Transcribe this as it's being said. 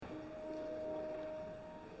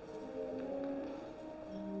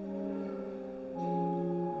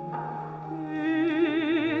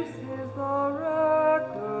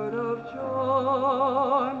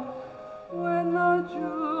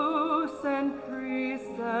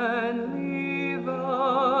priests and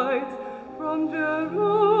Levites from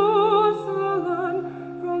Jerusalem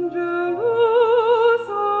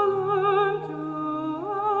to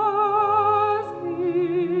ask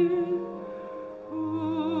him, Who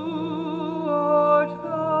art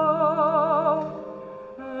thou?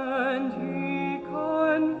 And he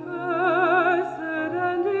confessed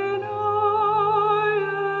and denied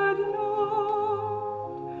not,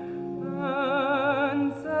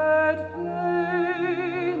 and said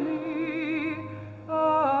plainly, I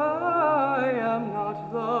am not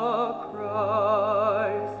the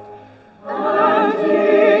Christ. And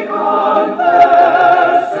he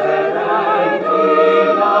confessed and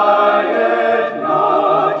denied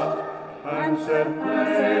not, and said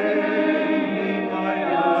plainly, I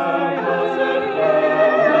am not the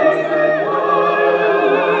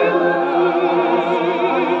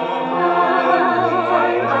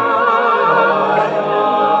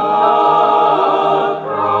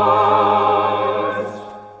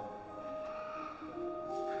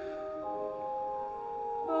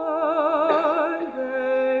And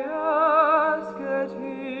they asked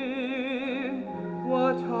him,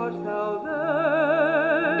 What art thou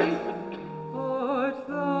then? Art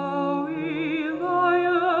thou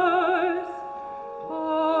Elias?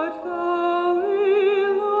 Art thou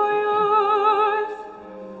Elias?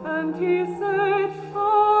 And he said, I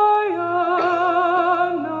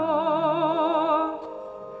am not.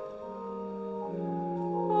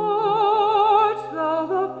 Art thou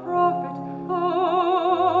the prophet?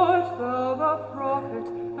 Art thou the prophet?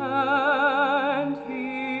 And he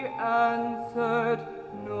answered,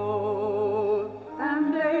 No. And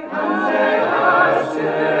they